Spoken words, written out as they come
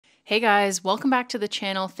Hey guys, welcome back to the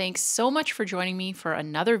channel. Thanks so much for joining me for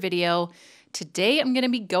another video. Today I'm going to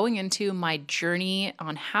be going into my journey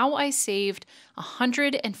on how I saved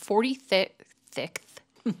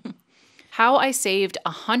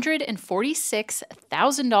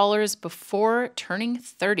 $146,000 before turning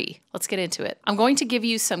 30. Let's get into it. I'm going to give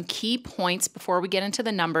you some key points before we get into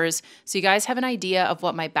the numbers so you guys have an idea of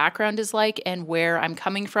what my background is like and where I'm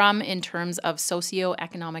coming from in terms of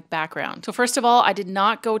socioeconomic background. So first of all, I did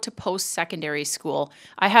not go to post-secondary school.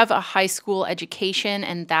 I have a high school education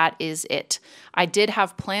and that is it. I did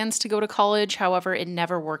have plans to go to college, however, it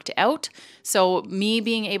never worked out. So me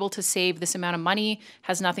being able to save this amount of money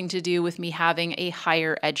has nothing to do with me having a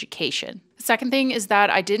higher education. The second thing is that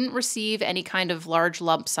I didn't receive any kind of large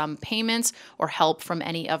lump sum payments or help from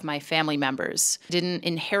any of my family members. I didn't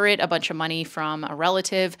inherit a bunch of money from a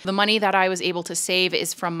relative. The money that I was able to save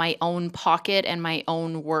is from my own pocket and my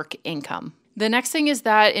own work income. The next thing is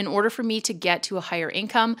that in order for me to get to a higher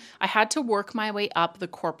income, I had to work my way up the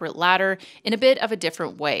corporate ladder in a bit of a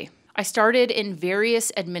different way. I started in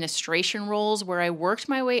various administration roles where I worked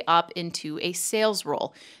my way up into a sales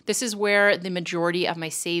role. This is where the majority of my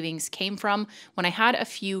savings came from when I had a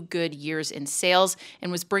few good years in sales and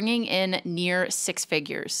was bringing in near six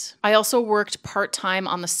figures. I also worked part-time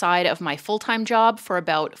on the side of my full-time job for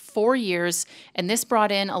about 4 years, and this brought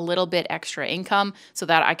in a little bit extra income so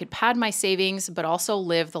that I could pad my savings but also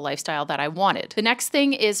live the lifestyle that I wanted. The next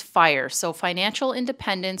thing is FIRE, so Financial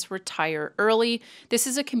Independence Retire Early. This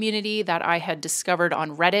is a community that I had discovered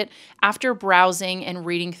on Reddit after browsing and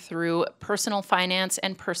reading through Personal Finance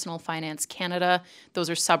and Personal Finance Canada.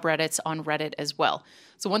 Those are subreddits on Reddit as well.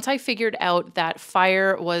 So once I figured out that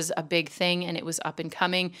FIRE was a big thing and it was up and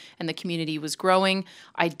coming and the community was growing,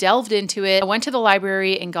 I delved into it. I went to the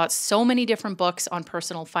library and got so many different books on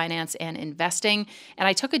personal finance and investing, and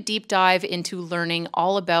I took a deep dive into learning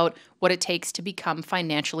all about what it takes to become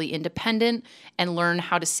financially independent and learn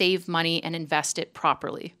how to save money and invest it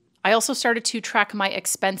properly. I also started to track my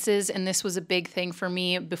expenses, and this was a big thing for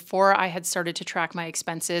me. Before I had started to track my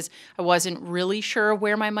expenses, I wasn't really sure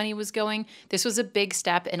where my money was going. This was a big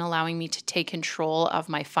step in allowing me to take control of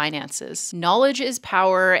my finances. Knowledge is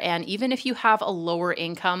power, and even if you have a lower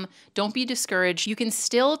income, don't be discouraged. You can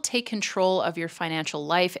still take control of your financial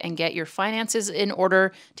life and get your finances in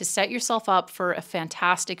order to set yourself up for a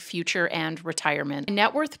fantastic future and retirement. My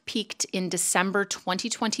net worth peaked in December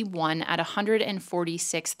 2021 at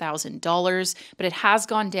 $146,000. But it has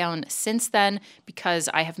gone down since then because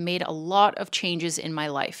I have made a lot of changes in my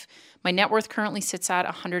life. My net worth currently sits at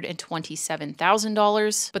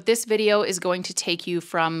 $127,000, but this video is going to take you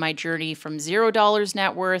from my journey from $0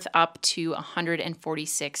 net worth up to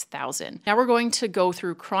 $146,000. Now we're going to go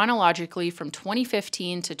through chronologically from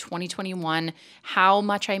 2015 to 2021, how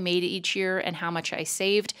much I made each year and how much I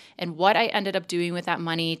saved and what I ended up doing with that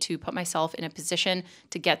money to put myself in a position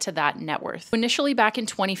to get to that net worth. Initially back in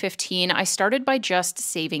 2015, I started by just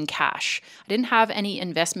saving cash. I didn't have any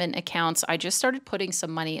investment accounts. I just started putting some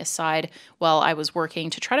money aside while I was working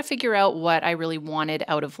to try to figure out what I really wanted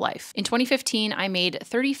out of life. In 2015, I made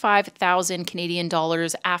 35,000 Canadian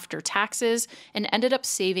dollars after taxes and ended up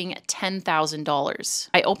saving $10,000.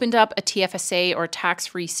 I opened up a TFSA or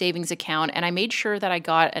tax-free savings account and I made sure that I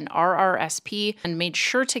got an RRSP and made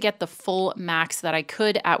sure to get the full max that I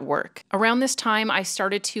could at work. Around this time, I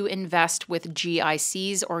started to invest with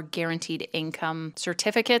GICs or guaranteed income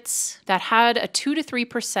certificates that had a 2 to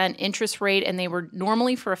 3% interest rate, and they were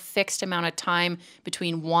normally for a fixed amount of time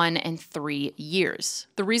between 1 and 3 years.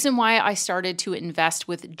 The reason why I started to invest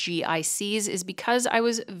with GICs is because I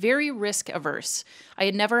was very risk averse. I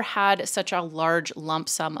had never had such a large lump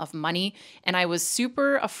sum of money, and I was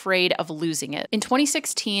super afraid of losing it. In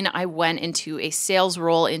 2016, I went into a sales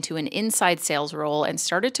role, into an inside sales role, and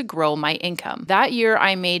started to grow my income. That year,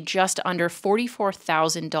 I made just under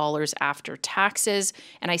 $44,000 after taxes,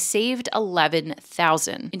 and I saved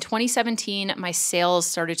 $11,000. In 2017, my sales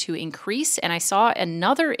started to increase, and I saw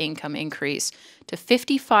another income increase to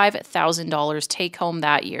 $55,000 take home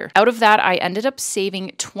that year. Out of that, I ended up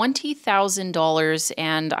saving $20,000,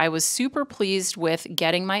 and I was super pleased with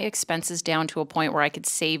getting my expenses down to a point where I could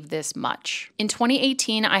save this much. In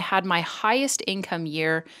 2018, I had my highest income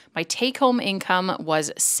year. My take-home income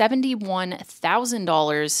was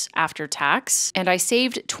 $71,000 after tax, and I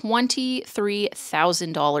saved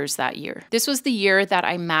 $23,000 that year. This was the year that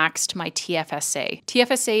I maxed my TFSA.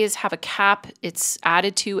 TFSA 401ks have a cap. It's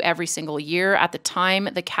added to every single year. At the time,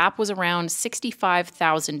 the cap was around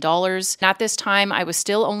 $65,000. At this time, I was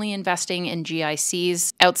still only investing in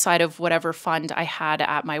GICs outside of whatever fund I had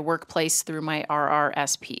at my workplace through my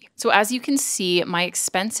RRSP. So as you can see, my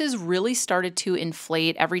expenses really started to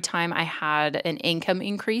inflate every time I had an income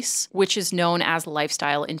increase, which is known as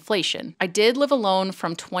lifestyle inflation. I did live alone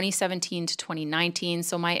from 2017 to 2019,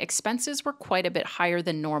 so my expenses were quite a bit higher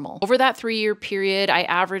than normal. Over that 3-year period, I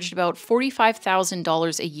averaged about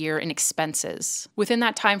 $45,000 a year in expenses. Within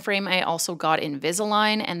that time frame, I also got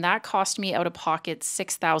Invisalign, and that cost me out of pocket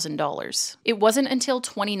 $6,000. It wasn't until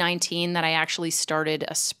 2019 that I actually started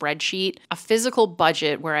a spreadsheet, a physical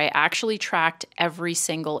budget where I actually tracked every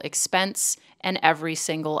single expense and every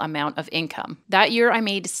single amount of income. That year, I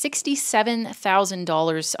made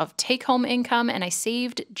 $67,000 of take-home income, and I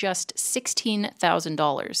saved just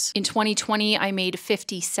 $16,000. In 2020, I made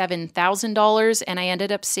 $57,000, and I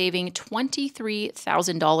ended up saving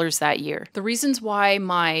 $23,000 that year. The reasons why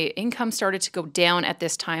my income started to go down at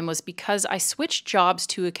this time was because I switched jobs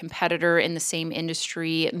to a competitor in the same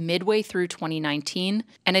industry midway through 2019,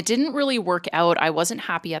 and it didn't really work out. I wasn't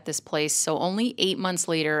happy at this place, so only 8 months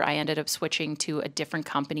later, I ended up switching to a different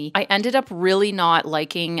company. I ended up really not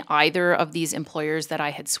liking either of these employers that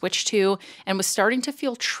I had switched to and was starting to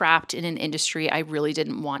feel trapped in an industry I really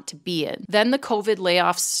didn't want to be in. Then the COVID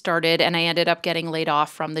layoffs started, and I ended up getting laid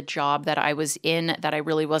off from the job that I was in that I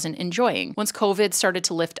really wasn't enjoying. Once COVID started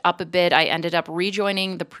to lift up a bit, I ended up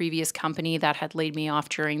rejoining the previous company that had laid me off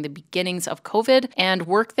during the beginnings of COVID and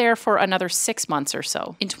worked there for another 6 months or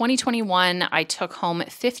so. In 2021, I took home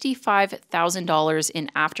 $55,000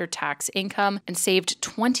 in after-tax income and saved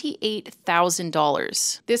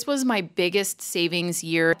 $28,000. This was my biggest savings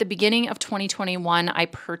year. At the beginning of 2021, I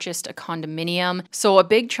purchased a condominium, so a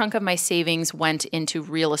big chunk of my savings went into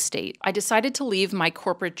real estate. I decided to leave my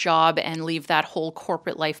corporate job and leave that whole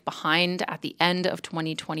corporate life behind at the end of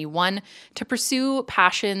 2021 to pursue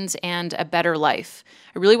passions and a better life.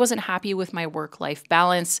 I really wasn't happy with my work-life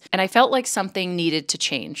balance, and I felt like something needed to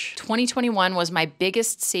change. 2021 was my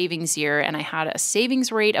biggest savings year, and I had a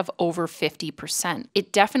savings rate of over 50%.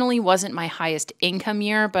 It definitely wasn't my highest income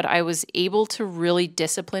year, but I was able to really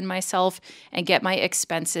discipline myself and get my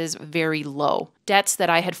expenses very low. Debts that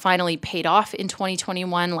I had finally paid off in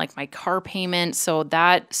 2021, like my car payment, so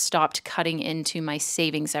that stopped cutting into my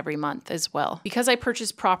savings every month as well. Because I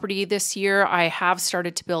purchased property this year, I have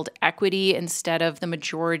started to build equity instead of the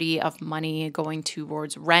majority of money going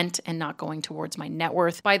towards rent and not going towards my net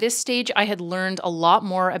worth. By this stage, I had learned a lot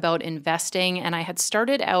more about investing, and I had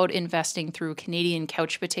started out investing through Canadian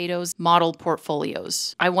couch potatoes model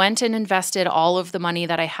portfolios. I went and invested all of the money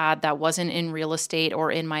that I had that wasn't in real estate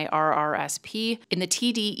or in my RRSP in the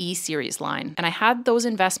TDE series line, and I had those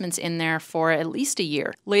investments in there for at least a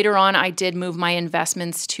year. Later on, I did move my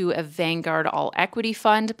investments to a Vanguard All Equity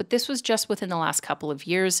Fund, but this was just within the last couple of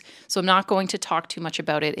years, so I'm not going to talk too much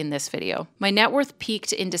about it in this video. My net worth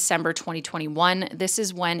peaked in December 2021. This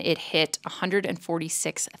is when it hit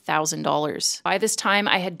 $146,000. By this time,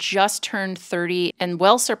 I had just turned 30 and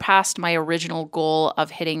well surpassed my original goal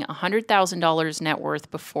of hitting $100,000 net worth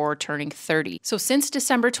before turning 30. So since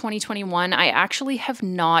December 2021, I actually have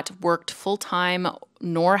not worked full-time,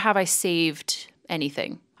 nor have I saved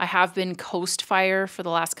anything. I have been coast fire for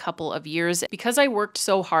the last couple of years because I worked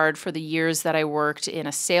so hard for the years that I worked in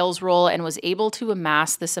a sales role and was able to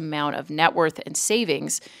amass this amount of net worth and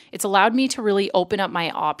savings. It's allowed me to really open up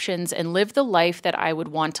my options and live the life that I would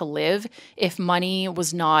want to live if money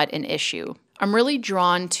was not an issue. I'm really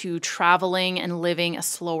drawn to traveling and living a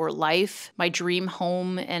slower life. My dream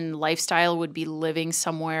home and lifestyle would be living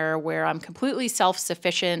somewhere where I'm completely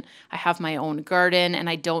self-sufficient, I have my own garden, and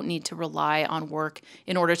I don't need to rely on work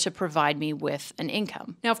in order to provide me with an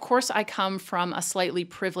income. Now, of course, I come from a slightly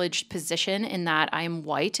privileged position in that I am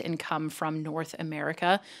white and come from North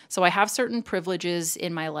America, so I have certain privileges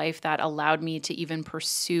in my life that allowed me to even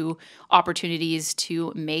pursue opportunities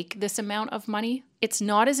to make this amount of money. It's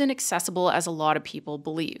not as inaccessible as a lot of people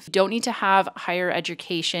believe. You don't need to have higher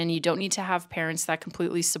education. You don't need to have parents that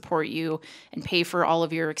completely support you and pay for all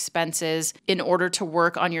of your expenses in order to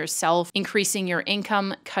work on yourself, increasing your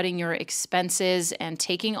income, cutting your expenses, and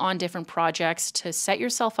taking on different projects to set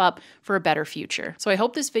yourself up for a better future. So I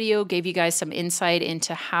hope this video gave you guys some insight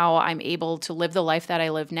into how I'm able to live the life that I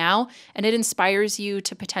live now, and it inspires you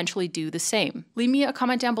to potentially do the same. Leave me a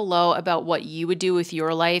comment down below about what you would do with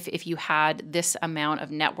your life if you had this amount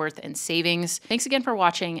of net worth and savings. Thanks again for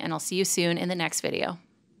watching, and I'll see you soon in the next video.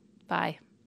 Bye.